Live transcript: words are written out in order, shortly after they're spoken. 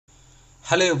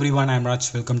Hello everyone, I'm Raj.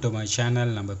 Welcome to my channel.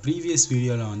 நம்ம previous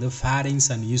videoல வந்து pharynx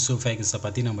and esophagus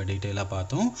பத்தி நம்ம டீடைலா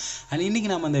பார்த்தோம். and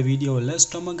இன்னைக்கு நம்ம அந்த வீடியோல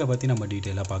stomach பத்தி நம்ம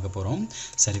டீடைலா பார்க்க போறோம்.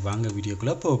 சரி வாங்க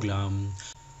வீடியோக்குள்ள போகலாம்.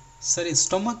 சரி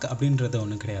ஸ்டொமக் அப்படின்றது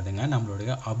ஒன்றும் கிடையாதுங்க.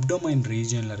 நம்மளுடைய அப்டோமைன்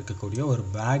ரீஜனில் இருக்கக்கூடிய ஒரு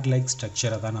பேக் லைக்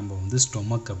ஸ்ட்ரக்சரை தான் நம்ம வந்து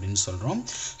ஸ்டொமக் அப்படின்னு சொல்கிறோம்.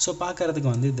 ஸோ பார்க்குறதுக்கு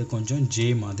வந்து இது கொஞ்சம் ஜே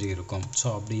மாதிரி இருக்கும். ஸோ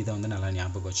அப்படி இதை வந்து நல்லா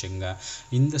ஞாபகம் வச்சுங்க.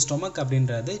 இந்த ஸ்டொமக்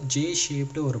அப்படின்றது ஜே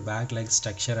ஷேப்டு ஒரு பேக் லைக்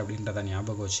ஸ்ட்ரக்சர் அப்படின்றத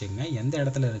ஞாபகம் வச்சுங்க. எந்த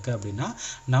இடத்துல இருக்குது அப்படின்னா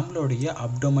நம்மளுடைய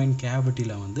அப்டோமைன்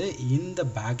கேவிட்டியில் வந்து இந்த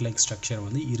பேக் லைக் ஸ்ட்ரக்சர்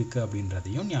வந்து இருக்குது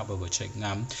அப்படின்றதையும் ஞாபகம்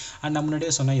வச்சுங்க. அண்ட் நம்ம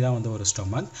முன்னாடியே சொன்னால் இதான் வந்து ஒரு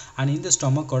ஸ்டொமக். அண்ட் இந்த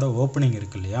ஸ்டொமக்கோட ஓப்பனிங்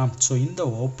இருக்கு இல்லையா? ஸோ இந்த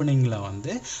ஓப்பனிங்கில்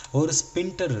வந்து ஒரு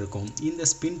ஸ்பின்டர் இருக்கும். இந்த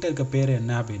ஸ்பின்டருக்கு பேர்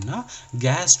என்ன அப்படின்னா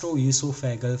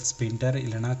கேஸ்ட்ரோஈசோஃபேகல் ஸ்பின்டர்,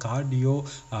 இல்லைனா கார்டியோ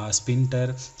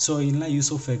ஸ்பின்டர், ஸோ இல்லைனா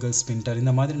ஈசோஃபேகல் ஸ்பின்டர்,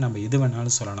 இந்த மாதிரி நம்ம எது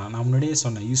வேணாலும் சொல்லலாம். நான் முன்னாடியே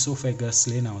சொன்னேன்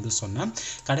ஈசோஃபேகஸ்லேயே நான் வந்து சொன்னேன்.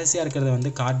 கடைசியாக இருக்கிறத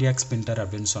வந்து கார்டியாக் ஸ்பின்டர்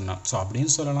அப்படின்னு சொன்னேன். ஸோ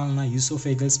அப்படின்னு சொல்லலாம், இல்லைனா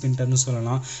ஈசோஃபேகல் ஸ்பின்டர்னு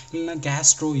சொல்லலாம், இல்லைனா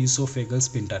கேஸ்ட்ரோ ஈசோஃபேகல்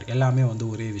ஸ்பின்டர், எல்லாமே வந்து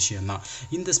ஒரே விஷயம்தான்.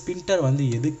 இந்த ஸ்பின்டர் வந்து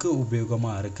எதுக்கு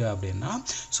உபயோகமாக இருக்குது அப்படின்னா,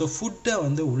 ஸோ ஃபுட்டை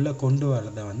வந்து உள்ளே கொண்டு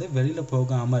வரதை வந்து வெளியில்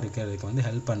போகாமல் இருக்கிறதுக்கு வந்து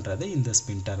ஹெல்ப் பண்ணுறது இந்த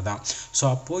ஸ்பின்டர் தான். ஸோ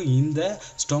அப்போது இந்த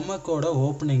ஸ்டொமக்கோட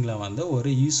ஓப்பனிங்கில் வந்து ஒரு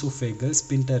ஈசோஃபேகல்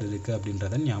ஸ்பின்டர் இருக்குது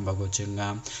அப்படின்றத ஞாபகம் வச்சுங்க.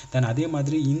 தென் அதே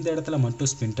மாதிரி இந்த இடத்துல மட்டும்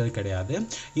ஸ்பின்டர் கிடையாது.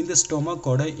 இந்த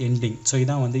ஸ்டொமக்கோட எண்டிங், ஸோ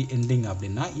இதான் வந்து எண்டிங்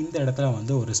அப்படின்னா இந்த இடத்துல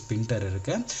வந்து ஒரு ஸ்பின்டர்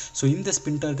இருக்குது. ஸோ இந்த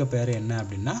ஸ்பின்டருக்கு பேர் என்ன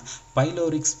அப்படின்னா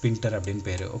பைலோரிக் ஸ்பின்டர் அப்படின்னு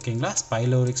பேர். ஓகேங்களா,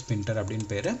 ஸ்பைலோரிக் ஸ்பின்டர் அப்படின்னு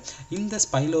பேர். இந்த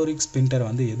ஸ்பைலோரிக் ஸ்பின்டர்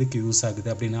வந்து எதுக்கு யூஸ்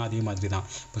ஆகுது அப்படின்னா அதே மாதிரி தான்.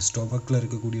 இப்போ ஸ்டொமக்கில்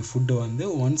இருக்கக்கூடிய ஃபுட்டு வந்து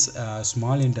ஒன்ஸ்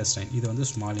ஸ்மால் இன்டெஸ்டைன், இது வந்து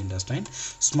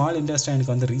ஸ்மால்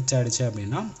இன்டெஸ்டைனுக்கு வந்து ரீச் ஆகிடுச்சு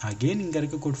அப்படின்னா அகெயின் இங்கே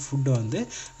இருக்கக்கூடிய ஃபுட்டு வந்து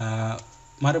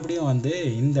மறுபடியும் வந்து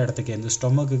இந்த இடத்துக்கு இந்த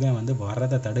ஸ்டொமக்குக்கு வந்து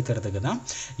வரதை தடுக்கிறதுக்கு தான்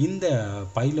இந்த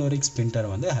பைலோரிக் ஸ்பின்டர்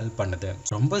வந்து ஹெல்ப் பண்ணுது.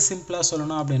 ரொம்ப சிம்பிளாக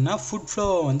சொல்லணும் அப்படின்னா ஃபுட்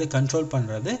ஃப்ளோவை வந்து கண்ட்ரோல்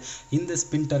பண்ணுறது இந்த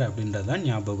ஸ்பின்டர் அப்படின்றது தான்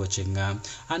ஞாபகம் வச்சுங்க.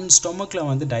 அண்ட் ஸ்டொமக்கில்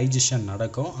வந்து டைஜஷன்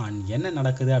நடக்கும். அண்ட் என்ன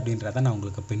நடக்குது அப்படின்றத நான்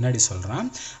உங்களுக்கு பின்னாடி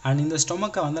சொல்கிறேன். அண்ட் இந்த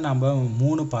ஸ்டொமக்கை வந்து நம்ம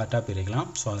 3 பார்ட்டாக பிரிக்கலாம்.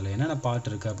 ஸோ அதில் என்னென்ன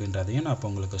பார்ட் இருக்குது அப்படின்றதையும் நான்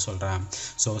இப்போ உங்களுக்கு சொல்கிறேன்.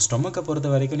 ஸோ ஸ்டொமக்கை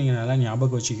பொறுத்த வரைக்கும் நீங்கள் நல்லா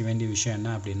ஞாபகம் வச்சுக்க வேண்டிய விஷயம்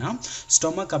என்ன அப்படின்னா,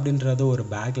 ஸ்டொமக் அப்படின்றது ஒரு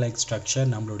பேக் லைக் ஸ்ட்ரக்சர்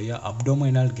நம்மளுடைய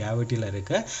அப்டோமைனல் கேவிட்டியில்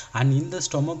இருக்குது. அண்ட் இந்த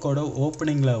ஸ்டொமக்கோட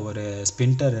ஓப்பனிங்கில் ஒரு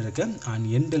ஸ்பின்டர் இருக்குது, அண்ட்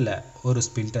எண்டில் ஒரு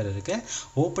ஸ்பின்டர் இருக்குது.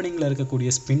 ஓப்பனிங்கில் இருக்கக்கூடிய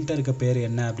ஸ்பின்டருக்கு பேர்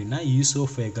என்ன அப்படின்னா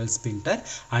ஈசோஃபேகல் ஸ்பின்டர்,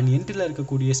 அண்ட் எண்டில்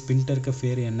இருக்கக்கூடிய ஸ்பின்டருக்கு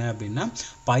பேர் என்ன அப்படின்னா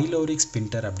பைலோரிக்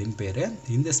ஸ்பின்டர் அப்படின்னு பேர்.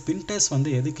 இந்த ஸ்பின்டர்ஸ்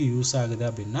வந்து எதுக்கு யூஸ் ஆகுது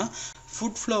அப்படின்னா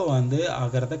ஃபுட் ஃப்ளோ வந்து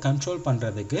ஆகிறத கண்ட்ரோல்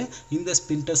பண்ணுறதுக்கு இந்த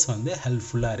ஸ்பின்டர்ஸ் வந்து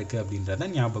ஹெல்ப்ஃபுல்லாக இருக்குது அப்படின்றத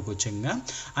ஞாபகம் வச்சுங்க.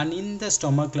 அண்ட் இந்த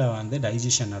ஸ்டொமக்கில் வந்து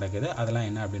டைஜஷன் நடக்குது. அதெல்லாம்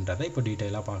என்ன அப்படின்றத இப்போ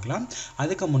டீட்டெயிலாக பார்க்கலாம்.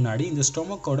 அதுக்கு முன்னாடி இந்த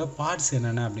ஸ்டொமக்கோட பார்ட்ஸ்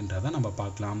என்னென்ன அப்படின்றத நம்ம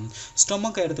பார்க்கலாம்.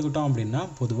 ஸ்டொமக்கை எடுத்துக்கிட்டோம் அப்படின்னா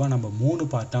பொதுவாக நம்ம 3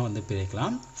 பார்ட்டாக வந்து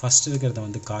பிரிக்கலாம். ஃபர்ஸ்ட் இருக்கிறது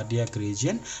வந்து கார்டியாக்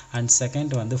ரீஜியன், அண்ட்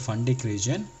செகண்ட் வந்து ஃபண்டிக்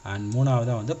ரீஜியன், அண்ட்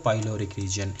மூணாவதாக வந்து பைலோரிக்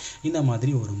ரீஜியன். இந்த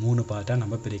மாதிரி ஒரு 3 பார்ட்டாக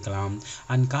நம்ம பிரிக்கலாம்.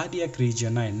 அண்ட் கார்டியாக்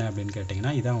ரீஜியன்னா என்ன அப்படின்னு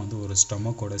கேட்டிங்கன்னா இதான் வந்து ஒரு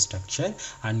ஸ்டொமக்கோட ஸ்ட்ரக்சர்.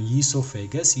 அண்ட்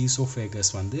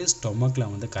ஈசோஃபேகஸ் வந்து ஸ்டொமக்கில்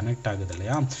வந்து கனெக்ட் ஆகுது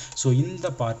இல்லையா? ஸோ இந்த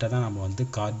பார்ட்டை தான் நம்ம வந்து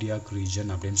கார்டியாக்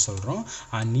ரீஜன் அப்படின்னு சொல்கிறோம்.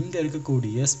 அண்ட் இங்கே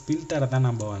இருக்கக்கூடிய ஸ்பின்டரை தான்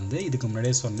நம்ம வந்து இதுக்கு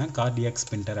முன்னாடியே சொன்னேன் கார்டியாக்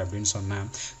ஸ்பின்டர் அப்படின்னு சொன்னேன்.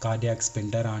 Cardiac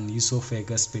sphincter and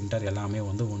oesophagus sphincter எல்லாமே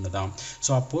வந்து ஒன்று தான்.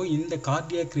 ஸோ அப்போது இந்த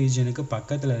கார்டியாக் ரீஜனுக்கு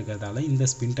பக்கத்தில் இருக்கிறதால இந்த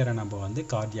ஸ்பின்டரை நம்ம வந்து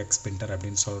கார்டியாக் ஸ்பின்டர்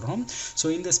அப்படின்னு சொல்கிறோம். ஸோ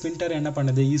இந்த ஸ்பின்டர் என்ன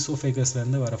பண்ணுது,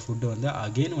 ஈசோஃபேகஸ்லேருந்து வர ஃபுட்டு வந்து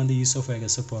அகெயின் வந்து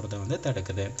ஈசோஃபேகஸ் போகிறத வந்து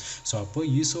தடுக்குது. ஸோ அப்போது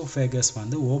ஈசோஃபேகஸ்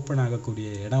வந்து ஓப்பன் ஆகக்கூடிய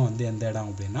இடம் வந்து எந்த இடம்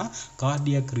அப்படின்னா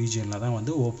கார்டியாக் ரீஜனில் தான்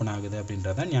வந்து ஓப்பன் ஆகுது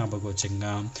அப்படின்றத ஞாபகம் வச்சுங்க.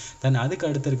 தென் அதுக்கு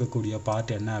அடுத்து இருக்கக்கூடிய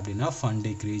பார்ட் என்ன அப்படின்னா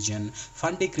ஃபண்டிக்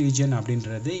ரீஜன்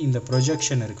அப்படின்றது இந்த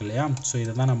ப்ரொஜெக்ஷன் இருக்கு இல்லையா? ஸோ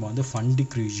இதை தான் நம்ம வந்து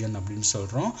ஃபண்டிக் ரீஜன் அப்படின்னு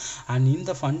சொல்கிறோம். அண்ட்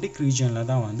இந்த ஃபண்டிக் ரீஜனில்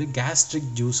தான் வந்து கேஸ்ட்ரிக்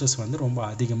ஜூஸஸ் வந்து ரொம்ப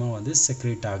அதிகமாக வந்து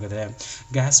செக்ரேட் ஆகுது.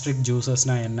 கேஸ்ட்ரிக்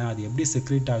ஜூஸஸ்னால் என்ன, அது எப்படி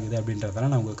செக்ரேட் ஆகுது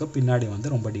அப்படின்றதெல்லாம் நான் உங்களுக்கு பின்னாடி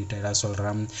வந்து ரொம்ப டீட்டெயிலாக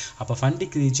சொல்கிறேன். அப்போ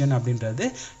ஃபண்டிக் ரீஜன் அப்படின்றது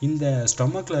இந்த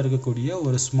ஸ்டொமக்கில் இருக்கக்கூடிய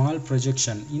ஒரு ஸ்மால்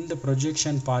ப்ரொஜெக்ஷன், இந்த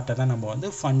ப்ரொஜெக்ஷன் பார்ட்டை தான் நம்ம வந்து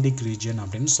ஃபண்டிக் ரீஜன்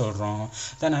அப்படின்னு சொல்கிறோம்.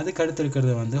 தென் அதுக்கு அடுத்து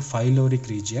இருக்கிறது வந்து பைலோரிக்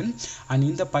ரீஜன். அண்ட்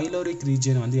இந்த பைலோரிக்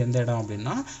ரீஜன் வந்து எந்த இடம்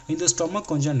அப்படின்னா இந்த ஸ்டொமக்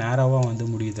கொஞ்சம் நேரோவாக வந்து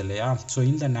முடியுது இல்லையா? ஸோ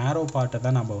இந்த நேரோ பார்ட்டை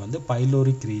தான் நம்ம வந்து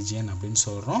பைலோரிக் ரீஜன் அப்படின்னு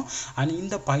சொல்கிறோம். அண்ட்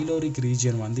இந்த பைலோரிக்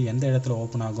ரீஜன் வந்து எந்த இடத்துல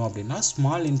ஓப்பன் ஆகும் அப்படின்னா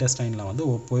ஸ்மால் இன்டெஸ்டைனில் வந்து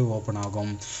போய் ஓப்பன்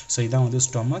ஆகும். ஸோ இதான் வந்து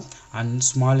ஸ்டொமக் அண்ட்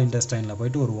ஸ்மால் இன்டெஸ்டைனில்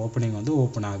போயிட்டு ஒரு ஓப்பனிங் வந்து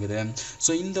ஓப்பன் ஆகுது.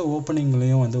 ஸோ இந்த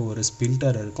ஓப்பனிங்லேயும் வந்து ஒரு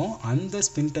ஸ்பின்டர் இருக்கும். அந்த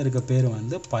ஸ்பின்டருக்கு பேர்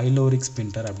வந்து பைலோரிக்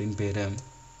ஸ்பின்டர் அப்படின்னு பேர்.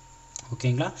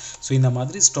 ஓகேங்களா ஸோ இந்த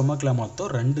மாதிரி ஸ்டொமக்கில் மொத்தம்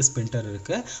 2 ஸ்பின்டர்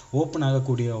இருக்குது ஓப்பன்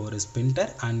ஆகக்கூடிய ஒரு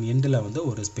ஸ்பின்டர் அண்ட் எண்டில் வந்து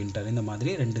ஒரு ஸ்பின்டர் இந்த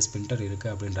மாதிரி 2 ஸ்பின்டர்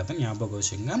இருக்குது அப்படின்றத ஞாபகம்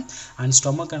வச்சுங்க அண்ட்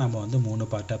ஸ்டொமக்கை நம்ம வந்து 3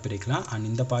 பார்ட்டாக பிரிக்கலாம் அண்ட்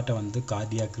இந்த பார்ட்டை வந்து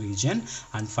cardiac region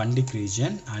and ஃபண்டிக்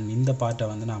region and இந்த பார்ட்டை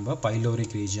வந்து நம்ம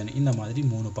பைலோரிக் ரீஜன் இந்த மாதிரி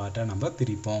 3 பார்ட்டாக நம்ம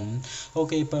பிரிப்போம்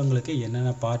ஓகே இப்போ உங்களுக்கு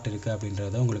என்னென்ன பார்ட் இருக்குது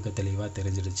அப்படின்றத உங்களுக்கு தெளிவாக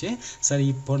தெரிஞ்சிடுச்சு சரி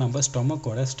இப்போ நம்ம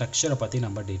ஸ்டொமக்கோட ஸ்ட்ரக்சரை பற்றி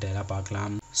நம்ம டீட்டெயிலாக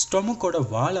பார்க்கலாம் ஸ்டொமக்கோட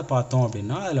வாலை பார்த்தோம்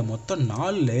அப்படின்னா அதில் மொத்தம்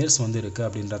 4 லேயர்ஸ் வந்து இருக்குது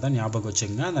அப்படின்றத ஞாபகம்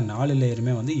வச்சுங்க அந்த 4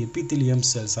 லேயருமே வந்து எபித்திலியம்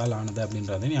செல்ஸால் ஆனது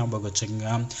அப்படின்றத ஞாபகம்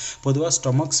வச்சுங்க பொதுவாக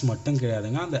ஸ்டொமக்ஸ் மட்டும்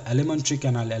கிடையாதுங்க அந்த எலிமெண்ட்ரி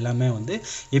கனால் எல்லாமே வந்து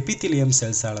எபித்திலியம்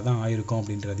செல்ஸால் தான் ஆயிருக்கும்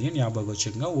அப்படின்றதையும் ஞாபகம்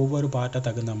வச்சுங்க ஒவ்வொரு பார்ட்டை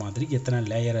தகுந்த மாதிரி எத்தனை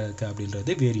லேயர் இருக்குது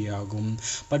அப்படின்றது வேரி ஆகும்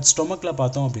பட் ஸ்டொமக்கில்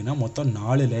பார்த்தோம் அப்படின்னா மொத்தம்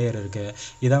 4 லேயர் இருக்குது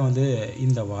இதான் வந்து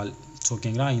இந்த வால்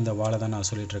ஓகேங்களா இந்த வாலை தான் நான்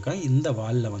சொல்லிட்டு இருக்கேன் இந்த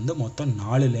வாலில் வந்து மொத்தம்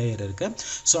 4 லேயர் இருக்குது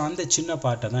ஸோ அந்த சின்ன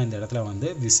பார்ட்டை தான் இந்த இடத்துல வந்து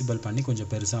விசிபிள் பண்ணி கொஞ்சம்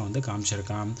பெருசாக வந்து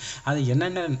காமிச்சிருக்கான் அது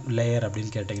என்னென்ன லேயர்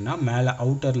அப்படின்னு கேட்டிங்கன்னா மேலே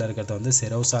அவுட்டரில் இருக்கிறது வந்து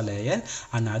செரோசா லேயர்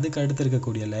அண்ட் அதுக்கு அடுத்து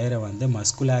இருக்கக்கூடிய லேயரை வந்து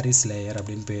மஸ்குலாரிஸ் லேயர்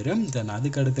அப்படின்னு பேர் தென்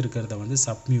அதுக்கு அடுத்து இருக்கிறத வந்து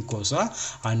சப்மியூகோசா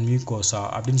அண்ட் மியூகோசா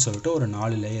அப்படின்னு சொல்லிட்டு ஒரு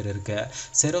 4 லேயர் இருக்குது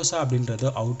செரோசா அப்படின்றது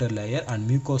அவுட்டர் லேயர் அண்ட்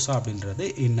மியூகோசா அப்படின்றது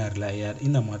இன்னர் லேயர்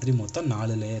இந்த மாதிரி மொத்தம்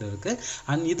 4 லேயர் இருக்குது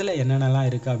அண்ட் இதில் என்னென்னலாம்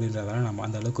இருக்குது அப்படின்றத நம்ம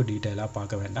அந்த அளவுக்கு டீட்டெயிலாக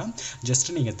பார்க்க வேண்டாம் ஜஸ்ட்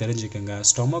நீங்கள் தெரிஞ்சுக்கோங்க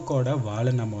ஸ்டொமக்கோட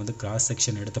வாலை நம்ம வந்து கிராஸ்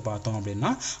செக்ஷன் எடுத்து பார்த்தோம் அப்படின்னா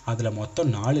அதில் மொத்தம்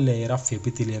 4 லேயர் ஆஃப்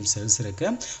எபித்திலியம் செல்ஸ்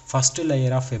இருக்குது first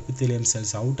layer of epithelium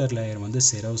cells outer layer வந்து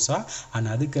செரோசா அண்ட்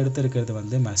அதுக்கு அடுத்து இருக்கிறது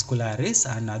வந்து மஸ்குலாரிஸ்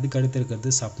அண்ட் அதுக்கு அடுத்து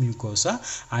இருக்கிறது சப்மியூகோசா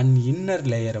அண்ட் இன்னர்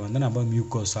லேயர் வந்து நம்ம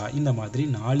மியூகோசா இந்த மாதிரி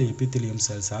 4 எபித்திலியம்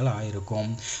செல்ஸால்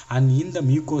ஆயிருக்கும் அண்ட் இந்த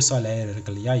மியூகோசா லேயர்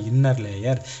இருக்கு இல்லையா இன்னர்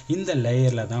லேயர் இந்த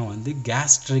லேயரில் தான் வந்து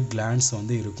கேஸ்ட்ரிக் கிளாண்ட்ஸ்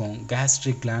வந்து இருக்கும்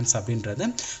கேஸ்ட்ரிக் கிளாண்ட்ஸ் அப்படின்றது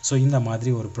ஸோ இந்த மாதிரி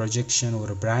ஒரு ப்ரொஜெக்ஷன்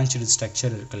ஒரு பிரான்ச்டு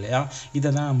ஸ்ட்ரக்சர் இருக்கு இல்லையா இதை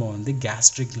தான் நம்ம வந்து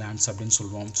கேஸ்ட்ரிக் கிளாண்ட்ஸ் அப்படின்னு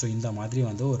சொல்லுவோம் ஸோ இந்த மாதிரி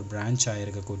வந்து ஒரு பிரான்ச்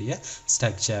ஆகிருக்கக்கூடிய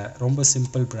ஸ்ட்ரக்சர் ரொம்ப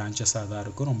சிம்பிள் பிரான்ச்சஸாக தான்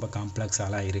இருக்கும் ரொம்ப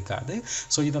காம்ப்ளெக்ஸாலாம் இருக்காது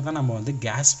ஸோ இதை தான் நம்ம வந்து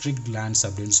கேஸ்ட்ரிக் கிளாண்ட்ஸ்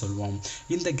அப்படின்னு சொல்லுவோம்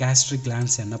இந்த கேஸ்ட்ரிக்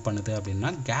கிளாண்ட்ஸ் என்ன பண்ணுது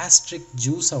அப்படின்னா கேஸ்ட்ரிக்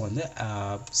ஜூஸை வந்து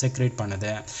செக்ரேட்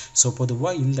பண்ணுது ஸோ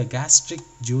பொதுவாக இந்த கேஸ்ட்ரிக்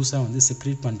ஜூஸை வந்து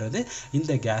செக்ரேட் பண்ணுறது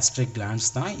இந்த கேஸ்ட்ரிக்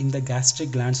கிளாண்ட்ஸ் தான் இந்த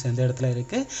கேஸ்ட்ரிக் கிளாண்ட்ஸ் எந்த இடத்துல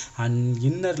இருக்குது அண்ட்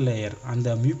இன்னர் லேயர் அந்த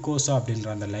மியூகோசா அப்படின்ற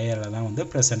அந்த லேயரில் தான் வந்து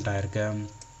ப்ரெசென்ட் ஆகிருக்கு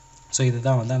ஸோ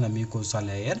இதுதான் வந்து அந்த மியூகோசா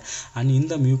லேயர் அண்ட்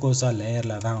இந்த மியூகோசா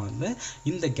லேயரில் தான் வந்து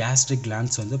இந்த கேஸ்ட்ரிக்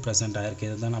கிளாண்ட்ஸ் வந்து ப்ரெசென்ட் ஆகிருக்கு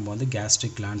இதுதான் நம்ம வந்து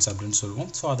கேஸ்ட்ரிக் கிளாண்ட்ஸ் அப்படின்னு சொல்லுவோம்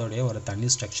ஸோ அதோடைய ஒரு தனி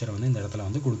ஸ்ட்ரக்சர் வந்து இந்த இடத்துல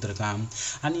வந்து கொடுத்துருக்காங்க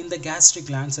அண்ட் இந்த கேஸ்ட்ரிக்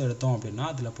கிளாண்ட்ஸ் எடுத்தோம் அப்படின்னா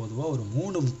அதில் பொதுவாக ஒரு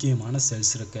 3 முக்கியமான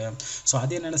செல்ஸ் இருக்குது ஸோ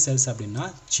அது என்னென்ன செல்ஸ் அப்படின்னா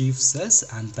chief cells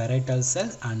and parietal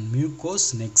sell and மியூகோஸ்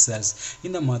neck cells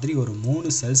இந்த மாதிரி ஒரு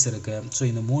 3 செல்ஸ் இருக்குது ஸோ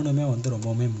இந்த 3மே வந்து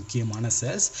ரொம்பவுமே முக்கியமான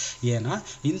செல்ஸ் ஏன்னா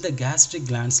இந்த கேஸ்ட்ரிக்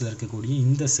கிளாண்ட்ஸில் இருக்கக்கூடிய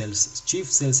இந்த செல்ஸ்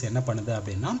சீஃப் செல்ஸ் என்ன பண்ணுது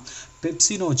அப்படின்னா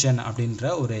பெப்சினோஜன் அப்படின்ற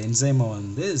ஒரு என்சைமை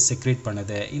வந்து செக்ரேட்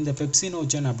பண்ணுது இந்த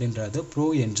பெப்சினோஜன் அப்படின்றது ப்ரோ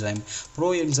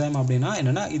என்சைம் அப்படின்னா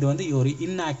என்னென்னா இது வந்து ஒரு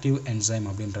இன்ஆக்டிவ் என்சைம்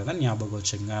அப்படின்றத ஞாபகம்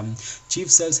வச்சுங்க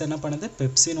சீஃப் செல்ஸ் என்ன பண்ணுது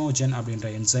பெப்சினோஜன் அப்படின்ற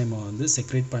என்சைமை வந்து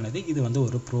செக்ரேட் பண்ணுது இது வந்து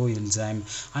ஒரு ப்ரோ என்சைம்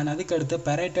அண்ட் அதுக்கடுத்து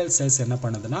பெரைட்டல் செல்ஸ் என்ன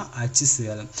பண்ணுதுன்னா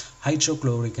HCl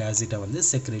ஹைட்ரோக்ளோரிக் ஆசிட்டை வந்து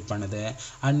செக்ரேட் பண்ணுது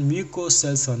அண்ட் மியூகோஸ்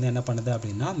செல்ஸ் வந்து என்ன பண்ணுது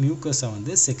அப்படின்னா மியூக்கஸை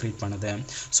வந்து செக்ரேட் பண்ணுது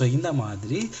ஸோ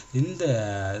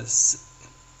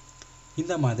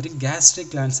இந்த மாதிரி கேஸ்ட்ரிக்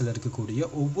கிளாண்ட்ஸில் இருக்கக்கூடிய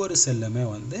ஒவ்வொரு செல்லுமே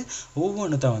வந்து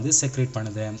ஒவ்வொன்றுத்தை வந்து செக்ரேட்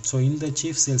பண்ணுது ஸோ இந்த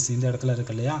சீஃப் செல்ஸ் இந்த இடத்துல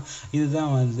இருக்கு இல்லையா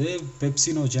இதுதான் வந்து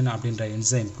பெப்சினோஜன் அப்படின்ற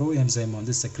என்சைம் ப்ரோ என்சைம்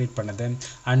வந்து செக்ரேட் பண்ணுது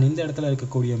அண்ட் இந்த இடத்துல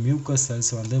இருக்கக்கூடிய மியூக்கஸ்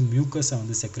செல்ஸ் வந்து மியூக்கஸை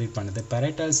வந்து செக்ரேட் பண்ணுது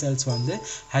பெரைட்டல் செல்ஸ் வந்து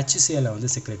HCl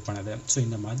வந்து செக்ரேட் பண்ணுது ஸோ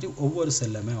இந்த மாதிரி ஒவ்வொரு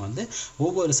செல்லுமே வந்து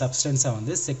ஒவ்வொரு சப்ஸ்டன்ஸை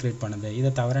வந்து செக்ரேட் பண்ணுது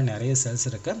இதை தவிர நிறைய செல்ஸ்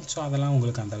இருக்குது ஸோ அதெல்லாம்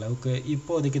உங்களுக்கு அந்த அளவுக்கு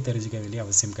இப்போதைக்கு தெரிஞ்சுக்க வேண்டிய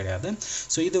அவசியம் கிடையாது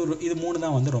ஸோ இது 3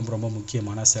 தான் வந்து ரொம்ப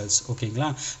முக்கியமான செல்ஸ் ஓகேங்களா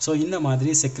ஸோ இந்த மாதிரி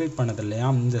செக்ரேட் பண்ணது இல்லையா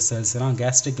இந்த செல்ஸ்லாம்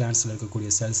கேஸ்ட்ரிக் கிளாண்ட்ஸில் இருக்கக்கூடிய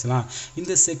செல்ஸ்லாம்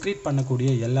இந்த செக்ரேட் பண்ணக்கூடிய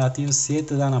எல்லாத்தையும்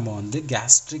சேர்த்து தான் நம்ம வந்து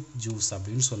கேஸ்ட்ரிக் ஜூஸ்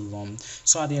அப்படின்னு சொல்லுவோம்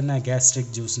ஸோ அது என்ன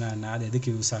கேஸ்ட்ரிக் ஜூஸ்னால் என்ன அது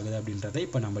எதுக்கு யூஸ் ஆகுது அப்படின்றத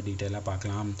இப்போ நம்ம டீட்டெயிலாக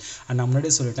பார்க்கலாம் நான்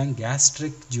முன்னாடியே சொல்லிட்டேன்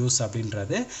கேஸ்ட்ரிக் ஜூஸ்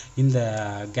அப்படின்றது இந்த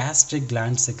கேஸ்ட்ரிக்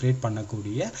கிளாண்ட் செக்ரேட்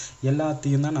பண்ணக்கூடிய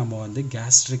எல்லாத்தையும் தான் நம்ம வந்து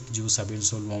கேஸ்ட்ரிக் ஜூஸ் அப்படின்னு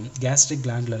சொல்லுவோம் கேஸ்ட்ரிக்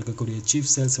கிளாண்டில் இருக்கக்கூடிய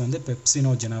சீஃப் செல்ஸ் வந்து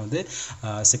பெப்சினோஜனை வந்து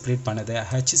செக்ரேட் பண்ணுது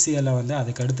HCl வந்து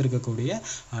அதுக்கு அடுத்து இருக்கக்கூடிய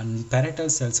பெரைட்டல்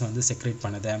செல்ஸ் வந்து செக்ரேட்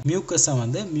பண்ணுது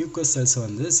மியூக்கஸ் செல்ஸ்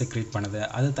வந்து செக்ரேட் பண்ணுது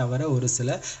அது தவிர ஒரு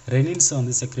சில ரெனின்ஸ்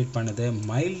வந்து செக்ரேட் பண்ணுது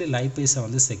மைல்டு லைப்பேஸை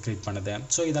வந்து செக்ரேட் பண்ணுது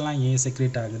ஸோ இதெல்லாம் ஏன்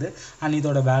செக்ரேட் ஆகுது அண்ட்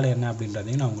இதோட வேலை என்ன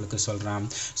அப்படின்றதையும் நான் உங்களுக்கு சொல்கிறேன்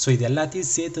ஸோ இது எல்லாத்தையும்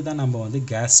சேர்த்து தான் நம்ம வந்து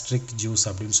கேஸ்ட்ரிக் ஜூஸ்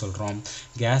அப்படின்னு சொல்கிறோம்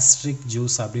கேஸ்ட்ரிக்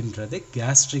ஜூஸ் அப்படின்றது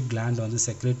கேஸ்ட்ரிக் கிளாண்ட் வந்து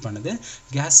செக்ரேட் பண்ணுது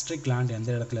கேஸ்ட்ரிக் கிளாண்ட்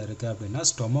எந்த இடத்துல இருக்குது அப்படின்னா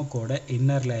ஸ்டொமக்கோட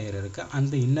இன்னர் லேயர் இருக்குது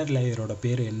அந்த இன்னர் லேயரோட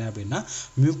பேர் என்ன அப்படின்னா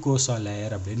மியூக்கோஸ் mucosa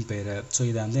layer அப்படினு பேரு. சோ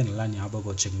இத வந்து நல்லா ஞாபகம்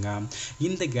வச்சுக்கங்க.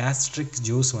 இந்த gastric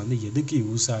juice வந்து எதுக்கு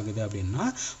யூஸ் ஆகுது அப்படினா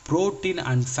புரோட்டீன்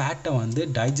and fat வந்து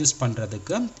டைஜஸ்ட்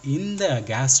பண்றதுக்கு இந்த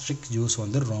gastric juice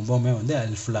வந்து ரொம்பவே வந்து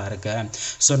ஹெல்ப்ஃபுல்லா இருக்கு.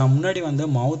 சோ நான் முன்னாடி வந்து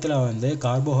மவுத்ல வந்து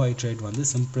கார்போஹைட்ரேட் வந்து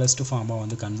சிம்பிளஸ்ட் ஃபார்மா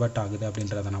வந்து கன்வர்ட் ஆகுது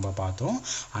அப்படின்றத நம்ம பார்த்தோம்.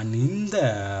 and இந்த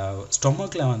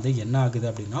ஸ்டொமக்ல வந்து என்ன ஆகுது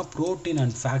அப்படினா புரோட்டீன்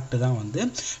and fat தான் வந்து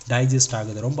டைஜஸ்ட்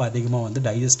ஆகுது. ரொம்ப அதிகமா வந்து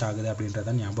டைஜஸ்ட் ஆகுது அப்படின்றத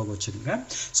ஞாபகம் வச்சுக்கங்க.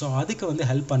 சோ அதுக்கு வந்து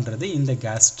ஹெல்ப் பண்றது இந்த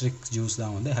gastric juice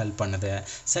தான் வந்து ஹெல்ப் பண்ணுது.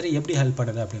 சரி எப்படி ஹெல்ப்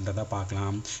பண்ணுது அப்படின்றத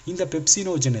பார்க்கலாம். இந்த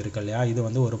பெப்சினோஜன் இருக்கு இல்லையா, இது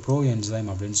வந்து ஒரு ப்ரோ என்சைம்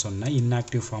அப்படினு சொன்னேன்.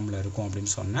 இன்ஆக்டிவ் ஃபார்ம்ல இருக்கும்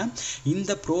அப்படினு சொன்னேன்.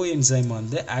 இந்த ப்ரோ என்சைம்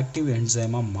வந்து ஆக்டிவ்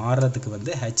என்சைமா மாறதுக்கு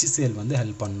வந்து HCl வந்து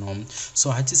ஹெல்ப் பண்ணும். சோ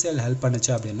HCl ஹெல்ப்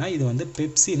பண்ணுச்சு அப்படினா இது வந்து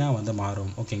பெப்சினா வந்து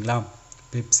மாறும். ஓகேங்களா,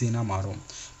 பெப்சினா மாறும்.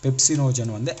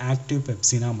 பெப்சினோஜன் வந்து ஆக்டிவ்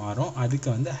பெப்சினா மாறும். அதுக்கு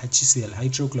வந்து HCl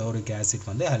ஹைட்ரோகுளோரிக் ஆசிட்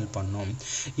வந்து ஹெல்ப் பண்ணும்.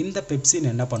 இந்த பெப்சின்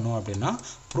என்ன பண்ணும் அப்படினா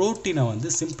புரோட்டீனை வந்து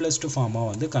சிம்பிளஸ்ட் ஃபார்மா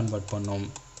வந்து கன்வர்ட் பண்ணும்.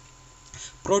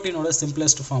 புரோட்டீனோட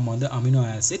சிம்பிளஸ்ட் ஃபார்ம் வந்து அமினோ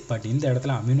ஆசிட். பட் இந்த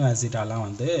இடத்துல அமினோ ஆசிட்டாலாம்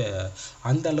வந்து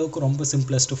அந்த அளவுக்கு ரொம்ப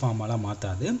சிம்பிளஸ்ட் ஃபார்மாலாம்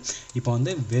மாத்தாது. இப்போ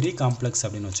வந்து வெரி காம்ப்ளெக்ஸ்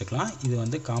அப்படின்னு வச்சுக்கலாம். இது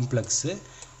வந்து காம்ப்ளெக்ஸ்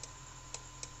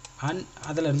அண்ட்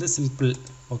அதில் இருந்து சிம்பிள்.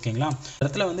 ஓகேங்களா,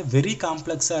 இடத்துல வந்து வெரி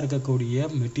காம்ப்ளெக்ஸாக இருக்கக்கூடிய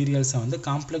மெட்டீரியல்ஸை வந்து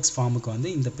காம்ப்ளெக்ஸ் ஃபார்முக்கு வந்து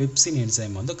இந்த பெப்சின்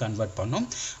என்சைம் வந்து கன்வெர்ட் பண்ணும்.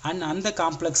 அண்ட் அந்த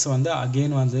காம்ப்ளெக்ஸ் வந்து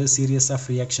அகெயின் வந்து சீரியஸ் ஆஃப்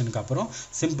ரியாக்ஷனுக்கு அப்புறம்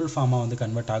சிம்பிள் ஃபார்மாக வந்து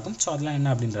கன்வெர்ட் ஆகும். ஸோ அதெல்லாம் என்ன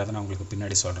அப்படின்றத நான் உங்களுக்கு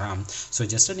பின்னாடி சொல்கிறேன். ஸோ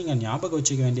ஜஸ்ட் நீங்கள் ஞாபகம்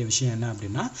வச்சுக்க வேண்டிய விஷயம் என்ன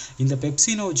அப்படின்னா இந்த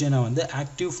பெப்சினோஜனை வந்து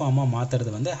ஆக்டிவ் ஃபார்மாக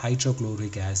மாற்றுறது வந்து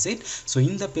ஹைட்ரோகுளோரிக் ஆசிட். ஸோ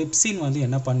இந்த பெப்சின் வந்து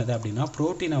என்ன பண்ணுது அப்படின்னா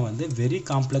புரோட்டீனை வந்து வெரி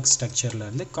காம்ப்ளெக்ஸ்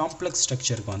ஸ்ட்ரக்சர்லேருந்து காம்ப்ளெக்ஸ்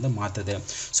ஸ்ட்ரக்சருக்கு வந்து மாற்றுது.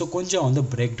 ஸோ கொஞ்சம் வந்து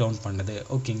பிரேக் டவுன் பண்ணுது.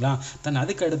 ஓகேங்களா, தென்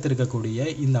அதுக்கு அடுத்து இருக்கக்கூடிய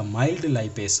இந்த மைல்டு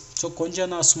லைபேஸ். ஸோ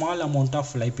கொஞ்சம் தான் ஸ்மால் அமௌண்ட்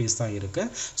ஆஃப் லைபேஸ் தான் இருக்குது.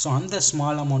 ஸோ அந்த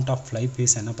ஸ்மால் அமௌண்ட் ஆஃப்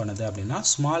லைபேஸ் என்ன பண்ணுது அப்படின்னா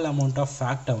ஸ்மால் அமௌண்ட் ஆஃப்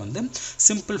ஃபேக்டை வந்து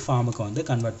சிம்பிள் ஃபார்முக்கு வந்து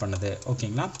கன்வெர்ட் பண்ணுது.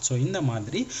 ஓகேங்களா, ஸோ இந்த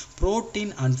மாதிரி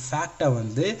புரோட்டீன் அண்ட் ஃபேக்டை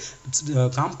வந்து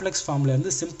காம்ப்ளெக்ஸ்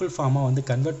ஃபார்ம்லேருந்து சிம்பிள் ஃபார்மாக வந்து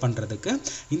கன்வெர்ட் பண்ணுறதுக்கு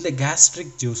இந்த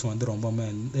கேஸ்ட்ரிக் ஜூஸ் வந்து ரொம்பவுமே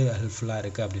வந்து ஹெல்ப்ஃபுல்லாக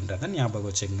இருக்குது அப்படின்றத ஞாபகம்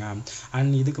வச்சுக்கோங்க.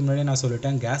 அண்ட் இதுக்கு முன்னாடி நான்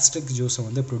சொல்லிட்டேன் கேஸ்ட்ரிக் ஜூஸை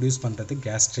வந்து ப்ரொடியூஸ் பண்ணுறது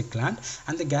கேஸ்ட்ரிக் கிளாண்ட்.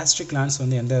 அந்த கேஸ்ட்ரிக் கிளாண்ட்ஸ் வந்து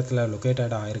எந்த இடத்துல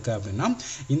லொக்கேட்டட் ஆகிருக்கு அப்படின்னா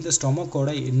இந்த ஸ்டொமக்கோட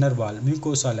இன்னர் வால்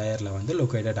மியூகோசா லேயரில் வந்து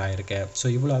லொக்கேட்டட் ஆகிருக்கு. ஸோ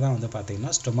இவ்வளோ தான் வந்து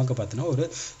பார்த்தீங்கன்னா ஸ்டொமக்கை பற்றின ஒரு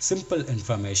சிம்பிள்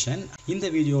இன்ஃபர்மேஷன். இந்த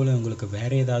வீடியோவில் உங்களுக்கு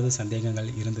வேறு ஏதாவது சந்தேகங்கள்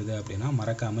இருந்தது அப்படின்னா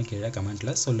மறக்காமல் கீழே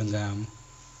கமெண்ட்டில் சொல்லுங்கள்.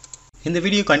 இந்த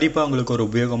வீடியோ கண்டிப்பாக உங்களுக்கு ஒரு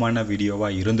உபயோகமான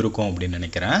வீடியோவாக இருந்திருக்கும் அப்படின்னு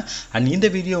நினைக்கிறேன். அண்ட் இந்த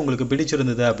வீடியோ உங்களுக்கு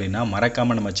பிடிச்சிருந்தது அப்படின்னா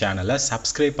மறக்காமல் நம்ம சேனலை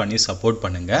சப்ஸ்கிரைப் பண்ணி சப்போர்ட்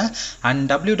பண்ணுங்கள்.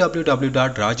 அண்ட்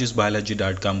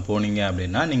www.rajeshbiology.com போனீங்க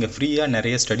அப்படின்னா நீங்கள் ஃப்ரீயாக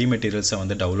நிறைய ஸ்டடி மெட்டீரியல்ஸை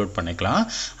வந்து டவுன்லோட் பண்ணிக்கலாம்.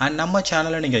 அண்ட் நம்ம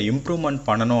சேனலை நீங்கள் இம்ப்ரூவ்மெண்ட்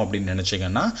பண்ணணும் அப்படின்னு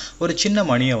நினச்சிங்கன்னா ஒரு சின்ன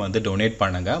மணியை வந்து டொனேட்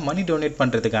பண்ணுங்கள். மணி டொனேட்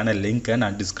பண்ணுறதுக்கான லிங்க்கை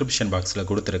நான் டிஸ்கிரிப்ஷன் பாக்ஸில்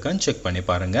கொடுத்துருக்கேன், செக் பண்ணி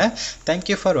பாருங்கள்.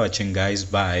 தேங்க்யூ ஃபார் வாட்சிங் கைஸ்.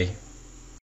 பாய்.